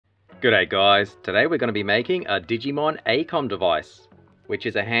G'day guys, today we're going to be making a Digimon ACOM device, which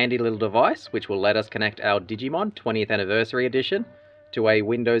is a handy little device which will let us connect our Digimon 20th Anniversary Edition to a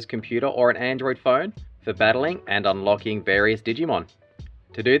Windows computer or an Android phone for battling and unlocking various Digimon.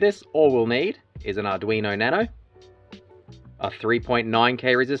 To do this, all we'll need is an Arduino Nano, a 3.9K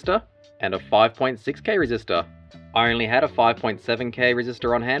resistor, and a 5.6K resistor. I only had a 5.7K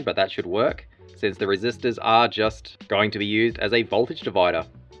resistor on hand, but that should work, since the resistors are just going to be used as a voltage divider.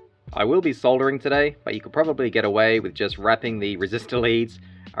 I will be soldering today, but you could probably get away with just wrapping the resistor leads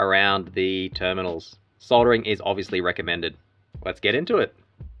around the terminals. Soldering is obviously recommended. Let's get into it.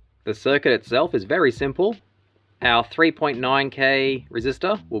 The circuit itself is very simple. Our 3.9K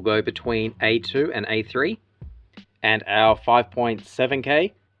resistor will go between A2 and A3, and our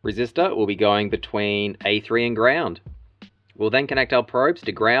 5.7K resistor will be going between A3 and ground. We'll then connect our probes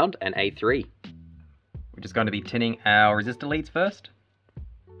to ground and A3. We're just going to be tinning our resistor leads first.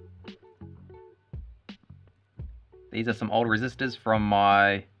 These are some old resistors from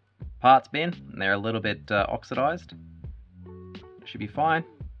my parts bin, and they're a little bit oxidized. Should be fine.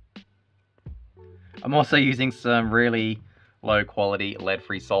 I'm also using some really low quality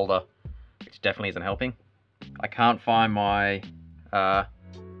lead-free solder, which definitely isn't helping. I can't find my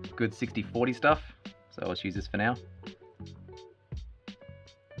good 60/40 stuff, so let's use this for now.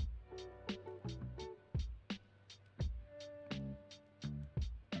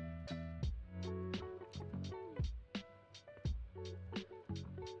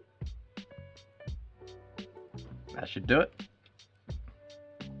 That should do it.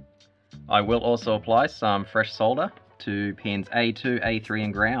 I will also apply some fresh solder to pins A2, A3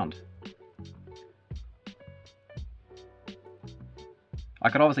 and ground. I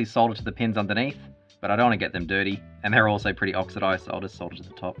could obviously solder to the pins underneath, but I don't want to get them dirty, and they're also pretty oxidized, so I'll just solder to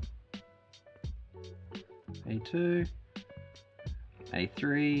the top. A2,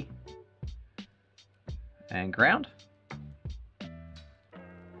 A3 and ground.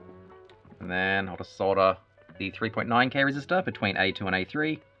 And then I'll just solder the 3.9K resistor between A2 and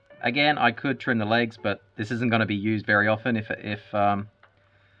A3. Again, I could trim the legs, but this isn't going to be used very often, if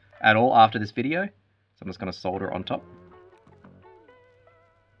at all, after this video. So I'm just going to solder on top.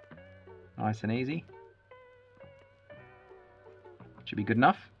 Nice and easy. Should be good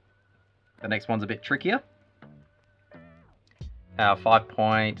enough. The next one's a bit trickier. Our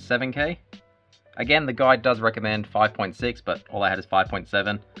 5.7K. Again, the guide does recommend 5.6, but all I had is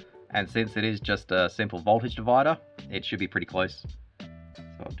 5.7. And since it is just a simple voltage divider, it should be pretty close.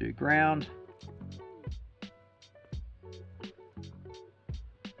 So I'll do ground.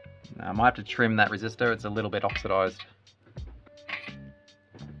 Now I might have to trim that resistor, it's a little bit oxidized.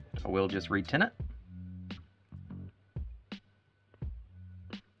 I will just re-tin it.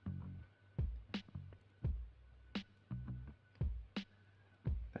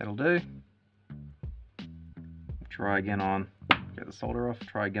 That'll do. Try again on, get the solder off,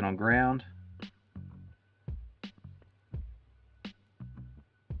 try again on ground.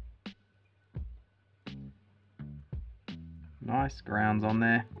 Nice, ground's on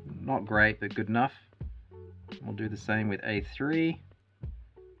there. Not great, but good enough. We'll do the same with A3.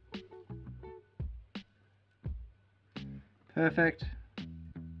 Perfect.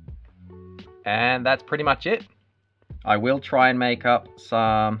 And that's pretty much it. I will try and make up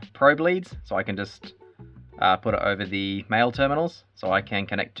some probe leads, so I can just put it over the male terminals, so I can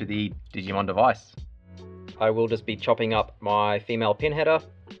connect to the Digimon device. I will just be chopping up my female pin header,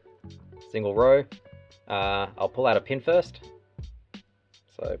 single row. I'll pull out a pin first.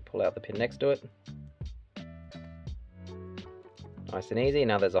 So pull out the pin next to it. Nice and easy.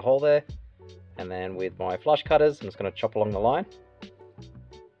 Now there's a hole there. And then with my flush cutters, I'm just going to chop along the line.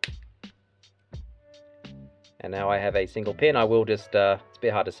 And now I have a single pin. I will just, it's a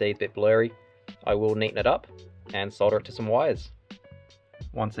bit hard to see, it's a bit blurry. I will neaten it up and solder it to some wires.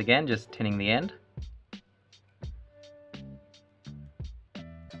 Once again, just tinning the end.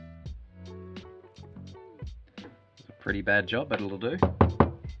 It's a pretty bad job, but it'll do.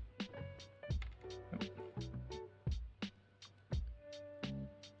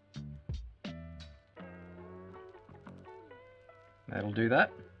 That'll do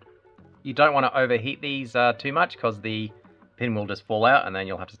that. You don't want to overheat these too much, because the pin will just fall out and then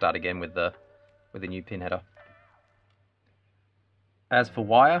you'll have to start again with the new pin header. As for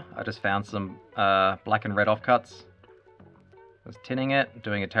wire, I just found some black and red offcuts. I was tinning it,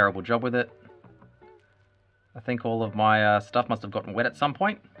 doing a terrible job with it. I think all of my stuff must have gotten wet at some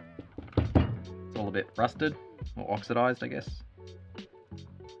point. It's all a bit rusted, or oxidized, I guess.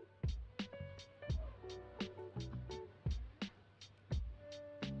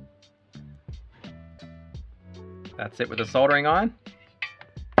 That's it with the soldering iron.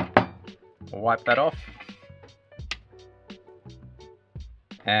 We'll wipe that off.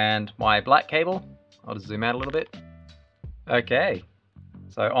 And my black cable, I'll just zoom out a little bit. Okay,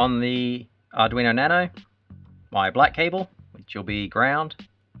 so on the Arduino Nano, my black cable, which will be ground,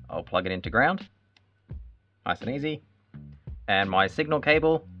 I'll plug it into ground. Nice and easy. And my signal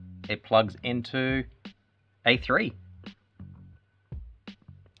cable, it plugs into A3.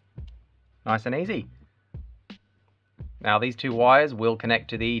 Nice and easy. Now these two wires will connect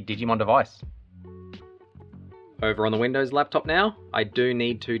to the Digimon device. Over on the Windows laptop now, I do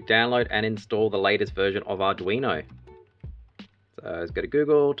need to download and install the latest version of Arduino. So let's go to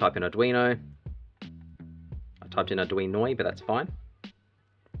Google, type in Arduino. I typed in Arduino, but that's fine.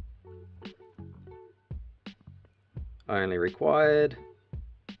 Only required.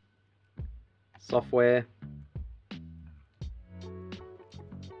 Software.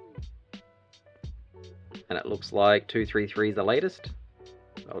 And it looks like 233 is the latest.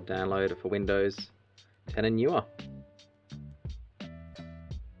 I'll download it for Windows 10 and newer.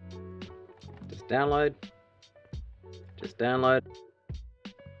 Just download. Just download.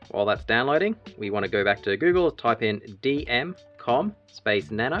 While that's downloading, we want to go back to Google, type in DMCOM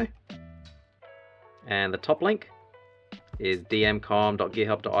space nano. And the top link is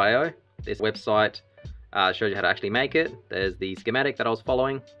dmcom.github.io. This website shows you how to actually make it. There's the schematic that I was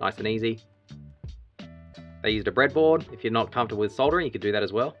following, nice and easy. They used a breadboard. If you're not comfortable with soldering, you could do that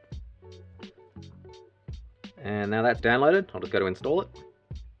as well. And now that's downloaded, I'll just go to install it.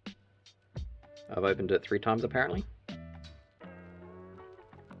 I've opened it 3 times apparently.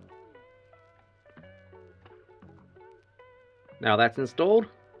 Now that's installed,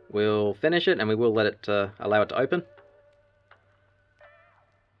 we'll finish it and we will let it allow it to open.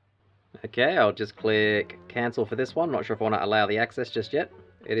 Okay, I'll just click cancel for this one. Not sure if I want to allow the access just yet.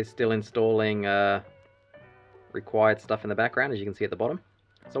 It is still installing required stuff in the background, as you can see at the bottom.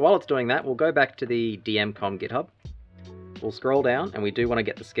 So while it's doing that, we'll go back to the DMCOM GitHub. We'll scroll down, and we do want to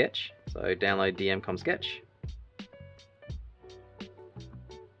get the sketch. So download DMCOM sketch.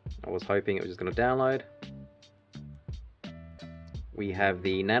 I was hoping it was just going to download. We have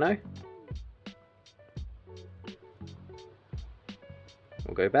the Nano.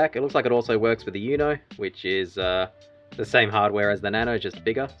 We'll go back. It looks like it also works with the Uno, which is the same hardware as the Nano, just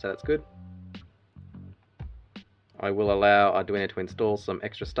bigger, so that's good. I will allow Arduino to install some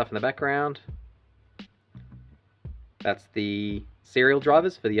extra stuff in the background. That's the serial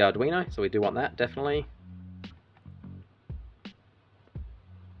drivers for the Arduino, so we do want that, definitely.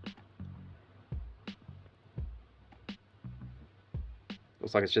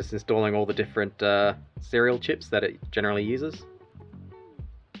 Looks like it's just installing all the different serial chips that it generally uses.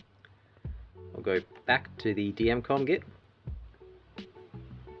 We'll go back to the DMCOM Git.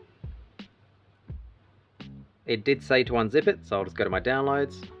 It did say to unzip it, so I'll just go to my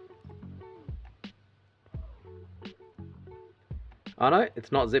downloads. Oh no,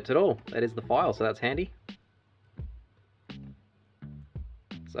 it's not zipped at all. That is the file, so that's handy.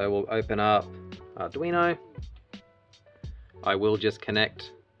 So we'll open up Arduino. I will just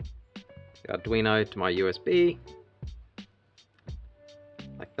connect the Arduino to my USB.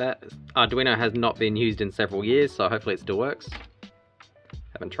 Like that. Arduino has not been used in several years, so hopefully it still works.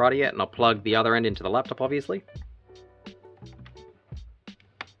 Haven't tried it yet, and I'll plug the other end into the laptop, obviously.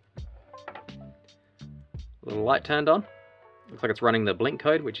 Little light turned on. Looks like it's running the blink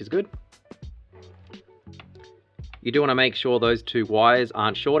code, which is good. You do want to make sure those 2 wires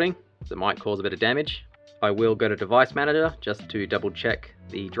aren't shorting, so it might cause a bit of damage. I will go to Device Manager just to double check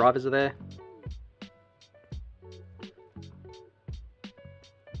the drivers are there.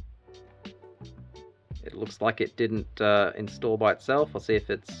 It looks like it didn't install by itself. I'll see if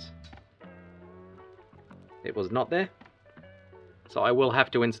it was not there. So I will have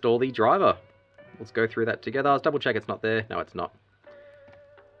to install the driver. Let's go through that together. Let's double check it's not there. No, it's not.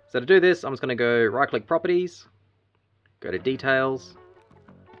 So to do this, I'm just going to go right click Properties, go to Details,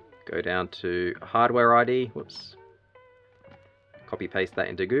 go down to Hardware ID, whoops, copy paste that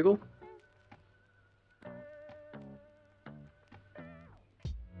into Google.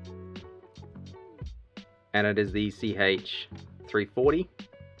 And it is the CH340.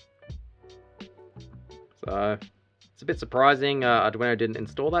 So it's a bit surprising Arduino didn't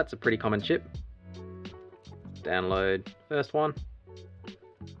install that. It's a pretty common chip. Download first one.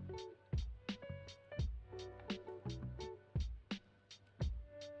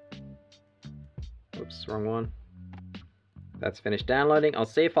 Oops, wrong one. That's finished downloading. I'll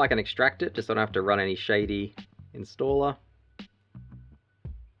see if I can extract it, just so I don't have to run any shady installer.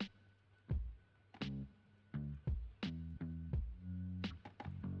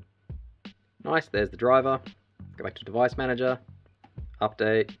 Nice, there's the driver. Go back to Device Manager,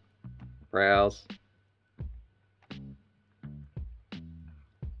 Update, browse,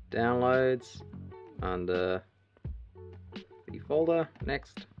 downloads, under the folder,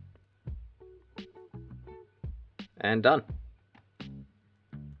 next, and done.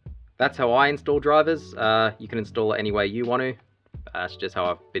 That's how I install drivers. You can install it any way you want to. That's just how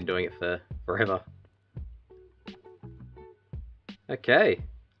I've been doing it for forever. Okay,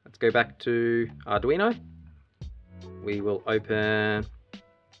 let's go back to Arduino. We will open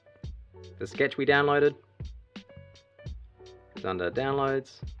the sketch we downloaded. It's under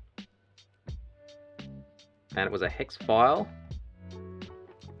downloads. And it was a hex file.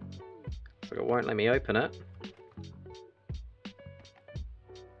 So it won't let me open it.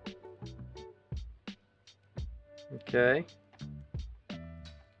 Okay.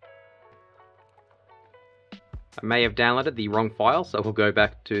 I may have downloaded the wrong file, so we'll go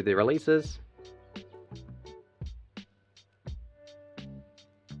back to the releases.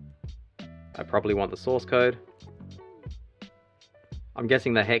 I probably want the source code. I'm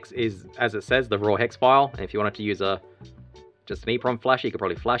guessing the hex is, as it says, the raw hex file. And if you wanted to use a just an EEPROM flasher, you could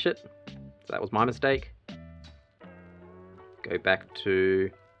probably flash it. So that was my mistake. Go back to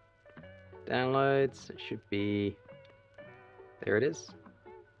downloads. It should be, there it is.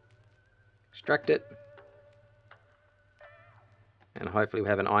 Extract it. And hopefully we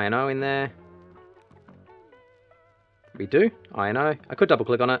have an INO in there. We do, INO. I could double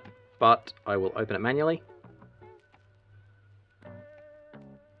click on it, but I will open it manually.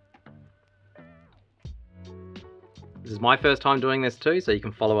 This is my first time doing this too, so you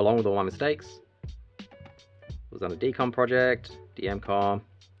can follow along with all my mistakes. It was on a DCOM project, DMCOM,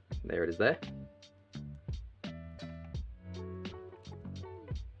 there it is there.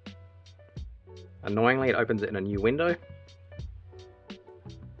 Annoyingly, it opens it in a new window.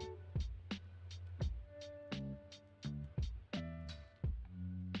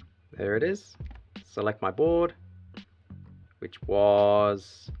 There it is. Select my board, which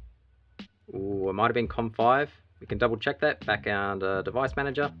was, ooh, it might have been COM5. We can double check that back under Device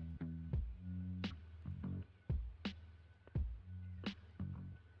Manager.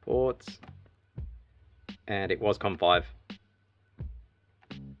 Ports. And it was COM5.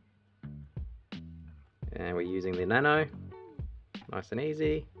 And we're using the Nano. Nice and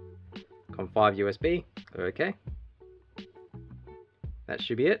easy. COM5 USB. Okay. That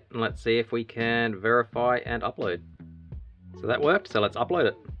should be it. And let's see if we can verify and upload. So that worked, so let's upload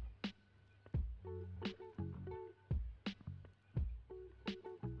it.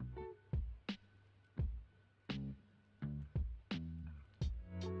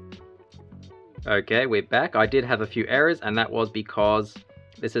 Okay, we're back. I did have a few errors, and that was because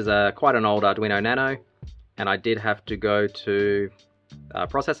this is quite an old Arduino Nano, and I did have to go to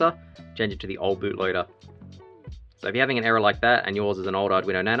processor, change it to the old bootloader. So if you're having an error like that and yours is an old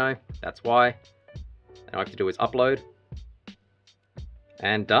Arduino Nano, that's why. And all I have to do is upload.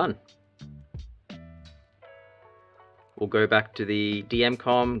 And done. We'll go back to the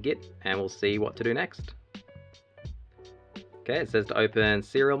DMCOM Git and we'll see what to do next. Okay, it says to open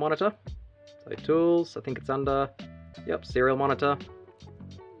serial monitor. So tools, I think it's under, yep, serial monitor.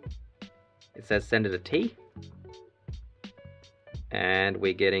 It says send it a T. And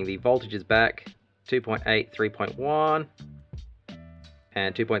we're getting the voltages back. 2.8, 3.1,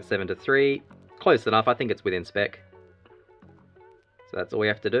 and 2.7 to 3. Close enough, I think it's within spec. So that's all we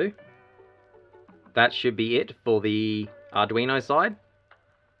have to do. That should be it for the Arduino side.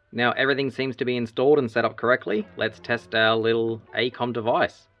 Now everything seems to be installed and set up correctly. Let's test our little ACOM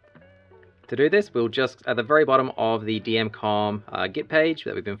device. To do this, we'll just, at the very bottom of the DMCOM Git page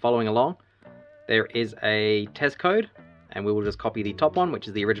that we've been following along, there is a test code, and we will just copy the top one, which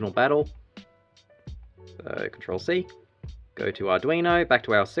is the original battle. So Control C, go to Arduino, back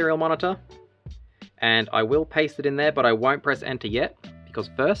to our serial monitor, and I will paste it in there, but I won't press enter yet, because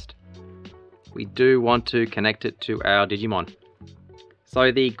first we do want to connect it to our Digimon.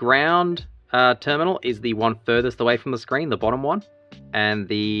 So the ground terminal is the one furthest away from the screen, the bottom one, and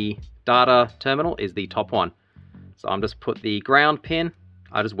the data terminal is the top one. So I'm just put the ground pin,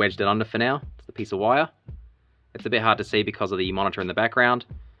 I just wedged it under for now, it's the piece of wire. It's a bit hard to see because of the monitor in the background.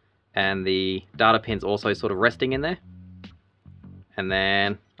 And the data pin's also sort of resting in there. And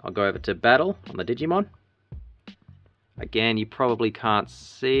then I'll go over to battle on the Digimon. Again, you probably can't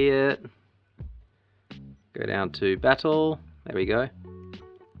see it. Go down to battle. There we go.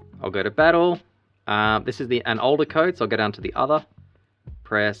 I'll go to battle. This is an older code, so I'll go down to the other.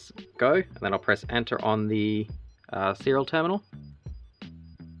 Press go, and then I'll press enter on the serial terminal.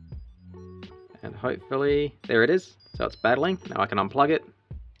 And hopefully, there it is. So it's battling. Now I can unplug it.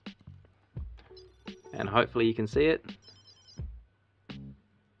 And hopefully you can see it.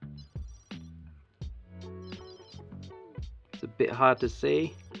 It's a bit hard to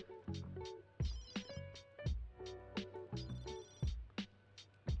see.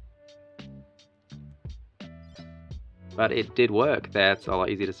 But it did work. That's a lot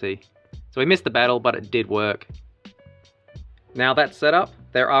easier to see. So we missed the battle, but it did work. Now that's set up,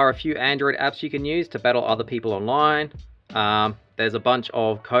 there are a few Android apps you can use to battle other people online. There's a bunch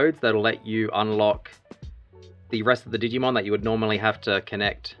of codes that'll let you unlock the rest of the Digimon that you would normally have to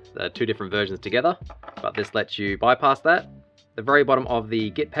connect the two different versions together, but this lets you bypass that. The very bottom of the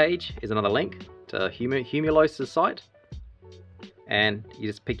Git page is another link to Humulos's site, and you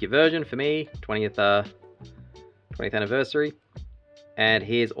just pick your version. For me, 20th anniversary, and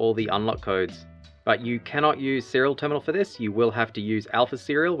here's all the unlock codes. But you cannot use Serial Terminal for this. You will have to use Alpha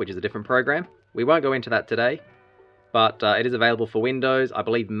Serial, which is a different program. We won't go into that today, but it is available for Windows, I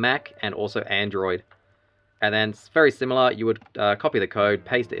believe Mac, and also Android. And then it's very similar. You would copy the code,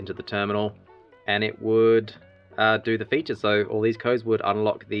 paste it into the terminal, and it would do the feature. So all these codes would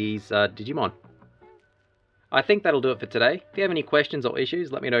unlock these Digimon. I think that'll do it for today. If you have any questions or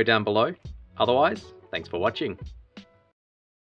issues, let me know down below. Otherwise, thanks for watching.